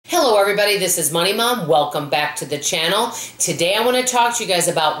everybody, this is Money Mom. Welcome back to the channel. Today I want to talk to you guys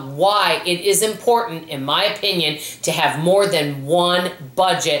about why it is important, in my opinion, to have more than one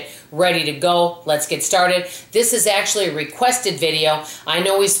budget ready to go. Let's get started. This is actually a requested video. I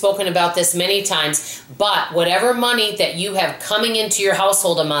know we've spoken about this many times, but whatever money that you have coming into your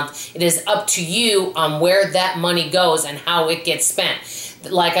household a month, it is up to you on where that money goes and how it gets spent.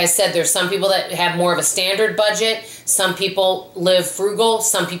 Like I said, there's some people that have more of a standard budget. Some people live frugal.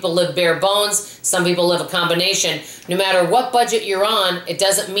 Some people live bare bones. Some people live a combination. No matter what budget you're on, it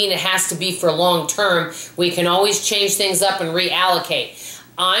doesn't mean it has to be for long term. We can always change things up and reallocate.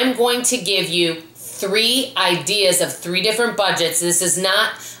 I'm going to give you 3 ideas of 3 different budgets. This is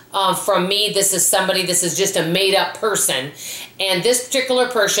not from me. This is just a made up person. And this particular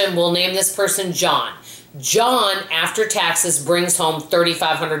person, we'll name this person John. John, after taxes, brings home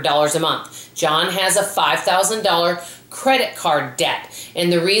 $3,500 a month. John has a $5,000 credit card debt.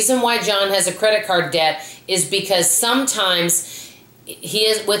 And the reason why John has a credit card debt is because sometimes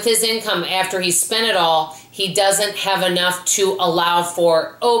with his income, after he spent it all, he doesn't have enough to allow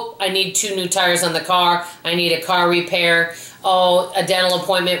for, oh, I need 2 new tires on the car, I need a car repair, oh, a dental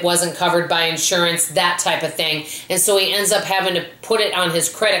appointment wasn't covered by insurance, that type of thing. And so he ends up having to put it on his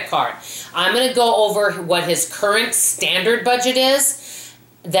credit card. I'm going to go over what his current standard budget is.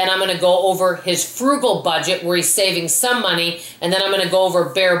 Then I'm going to go over his frugal budget where he's saving some money. And then I'm going to go over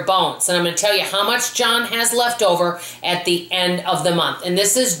bare bones. And I'm going to tell you how much John has left over at the end of the month. And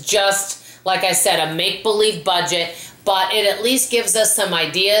this is just, like I said, a make-believe budget, but it at least gives us some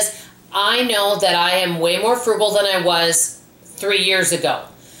ideas. I know that I am way more frugal than I was 3 years ago,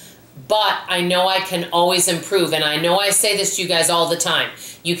 but I know I can always improve, and I know I say this to you guys all the time.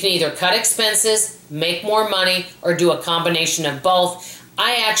 You can either cut expenses, make more money, or do a combination of both.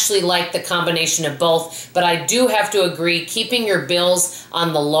 I actually like the combination of both, but I do have to agree keeping your bills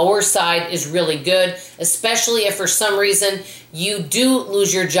on the lower side is really good, especially if for some reason you do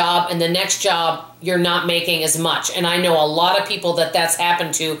lose your job and the next job you're not making as much. And I know a lot of people that's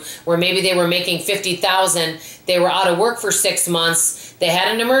happened to, where maybe they were making $50,000, they were out of work for 6 months, they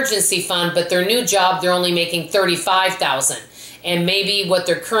had an emergency fund, but their new job they're only making $35,000. And maybe what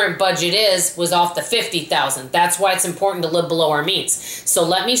their current budget was off the $50,000. That's why it's important to live below our means. So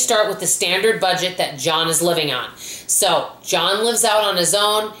let me start with the standard budget that John is living on. So John lives out on his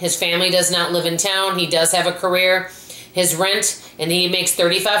own. His family does not live in town. He does have a career. His rent, and he makes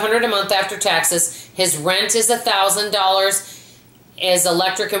 $3,500 a month after taxes. His rent is $1,000. His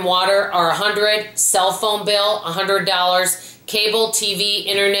electric and water are $100. Cell phone bill, $100. Cable, TV,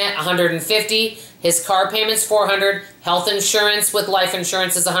 internet, $150. His car payment's $400. Health insurance with life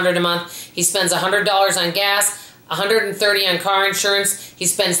insurance is $100 a month. He spends $100 on gas, $130 on car insurance. He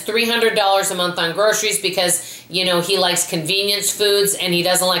spends $300 a month on groceries because, you know, he likes convenience foods and he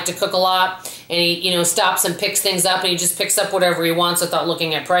doesn't like to cook a lot. And he, you know, stops and picks things up, and he just picks up whatever he wants without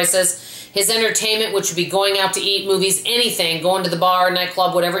looking at prices. His entertainment, which would be going out to eat, movies, anything, going to the bar,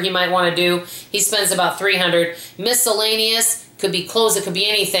 nightclub, whatever he might want to do, he spends about $300. Miscellaneous, could be clothes, it could be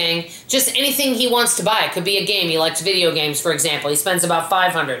anything, just anything he wants to buy. It could be a game. He likes video games, for example. He spends about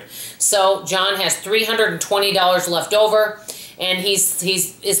 $500. So John has $320 left over, and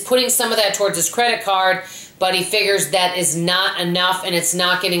he's putting some of that towards his credit card, but he figures that is not enough, and it's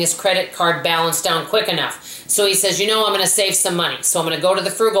not getting his credit card balance down quick enough. So he says, you know, I'm going to save some money. So I'm going to go to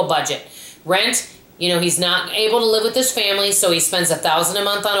the frugal budget. Rent, you know, he's not able to live with his family, so he spends $1,000 a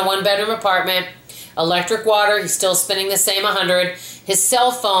month on a 1-bedroom apartment. Electric, water, he's still spending the same $100. His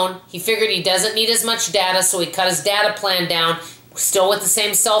cell phone, he figured he doesn't need as much data, so he cut his data plan down, still with the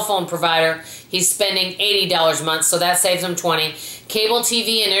same cell phone provider. He's spending $80 a month, so that saves him $20. Cable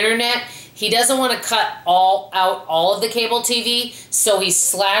TV and internet, he doesn't want to cut out all of the cable TV, so he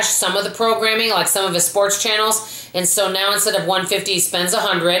slashed some of the programming, like some of his sports channels, and so now instead of $150, he spends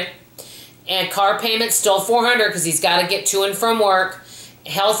 $100. And car payment, still $400 because he's got to get to and from work.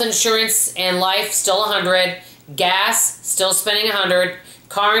 Health insurance and life, still $100. Gas, still spending $100.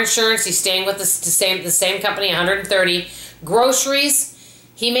 Car insurance, he's staying with the same company, $130. Groceries,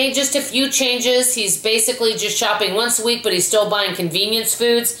 he made just a few changes. He's basically just shopping once a week, but he's still buying convenience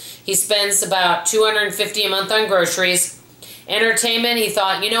foods. He spends about $250 a month on groceries. Entertainment, he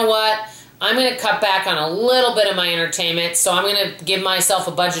thought, you know what? I'm going to cut back on a little bit of my entertainment, so I'm going to give myself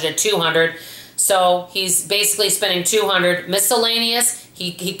a budget of $200. So he's basically spending $200. Miscellaneous,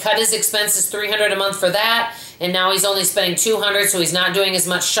 he cut his expenses $300 a month for that, and now he's only spending $200, so he's not doing as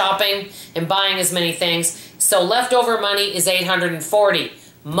much shopping and buying as many things. So leftover money is $840.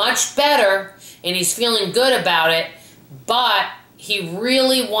 Much better, and he's feeling good about it, but he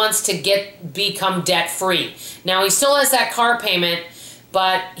really wants to become debt-free. Now, he still has that car payment,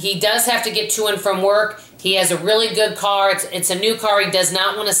 but he does have to get to and from work. He has a really good car. It's a new car. He does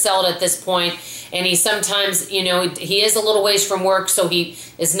not want to sell it at this point. And he sometimes, you know, he is a little ways from work, so he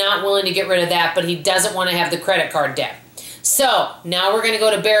is not willing to get rid of that, but he doesn't want to have the credit card debt. So now we're going to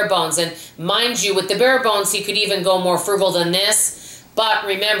go to bare bones. And mind you, with the bare bones, he could even go more frugal than this. But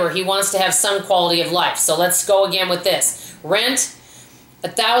remember, he wants to have some quality of life. So let's go again with this. Rent,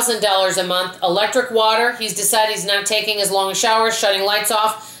 $1,000 a month. Electric, water, he's decided he's not taking as long showers, shutting lights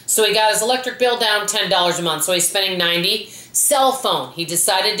off. So he got his electric bill down $10 a month. So he's spending $90. Cell phone, he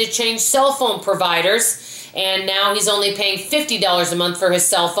decided to change cell phone providers. And now he's only paying $50 a month for his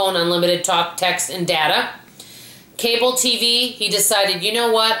cell phone, unlimited talk, text, and data. Cable TV, he decided, you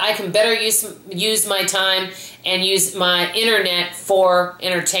know what, I can better use my time and use my internet for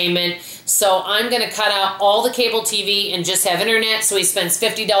entertainment. So I'm going to cut out all the cable TV and just have internet. So he spends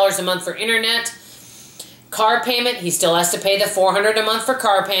 $50 a month for internet. Car payment, he still has to pay the $400 a month for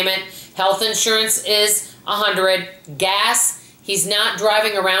car payment. Health insurance is $100. Gas, he's not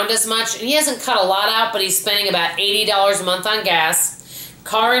driving around as much. And he hasn't cut a lot out, but he's spending about $80 a month on gas.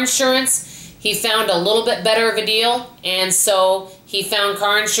 Car insurance, he found a little bit better of a deal, and so he found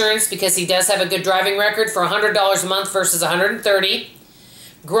car insurance because he does have a good driving record for $100 a month versus $130.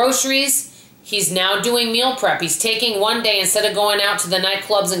 Groceries, he's now doing meal prep. He's taking one day, instead of going out to the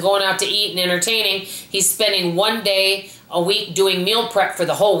nightclubs and going out to eat and entertaining, he's spending one day a week doing meal prep for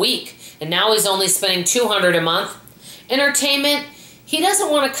the whole week. And now he's only spending $200 a month. Entertainment, he doesn't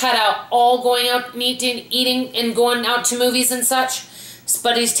want to cut out all going out and eating and going out to movies and such.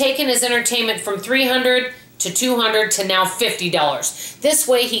 But he's taken his entertainment from $300 to $200 to now $50. This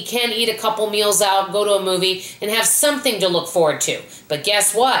way he can eat a couple meals out, go to a movie, and have something to look forward to. But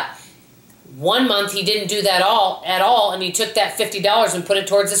guess what? One month he didn't do that at all, and he took that $50 and put it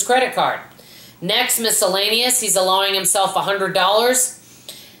towards his credit card. Next, miscellaneous, he's allowing himself $100.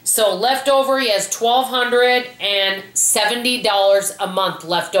 So left over, he has $1,270 a month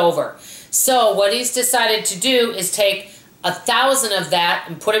left over. So what he's decided to do is take $1,000 of that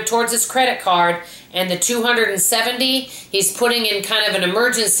and put it towards his credit card, and the $270 he's putting in kind of an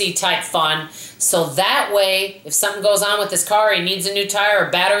emergency type fund, so that way if something goes on with his car, he needs a new tire or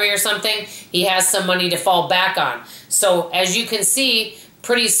battery or something, he has some money to fall back on. So as you can see,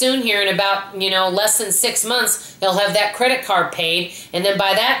 pretty soon here, in about, you know, less than 6 months, he'll have that credit card paid, and then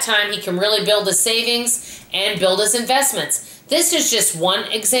by that time he can really build his savings and build his investments. This is just one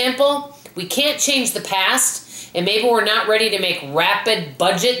example. We can't change the past, and maybe we're not ready to make rapid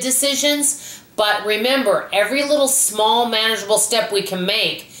budget decisions, but remember, every little small manageable step we can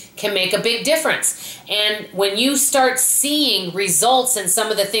make a big difference. And when you start seeing results in some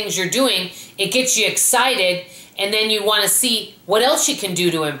of the things you're doing, it gets you excited, and then you want to see what else you can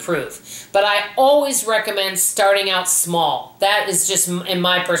do to improve. But I always recommend starting out small. That is just in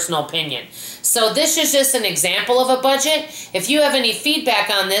my personal opinion. So this is just an example of a budget. If you have any feedback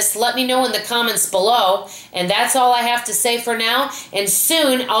on this, let me know in the comments below. And that's all I have to say for now. And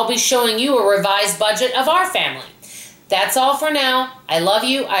soon I'll be showing you a revised budget of our family. That's all for now. I love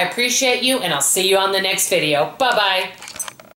you, I appreciate you, and I'll see you on the next video. Bye-bye.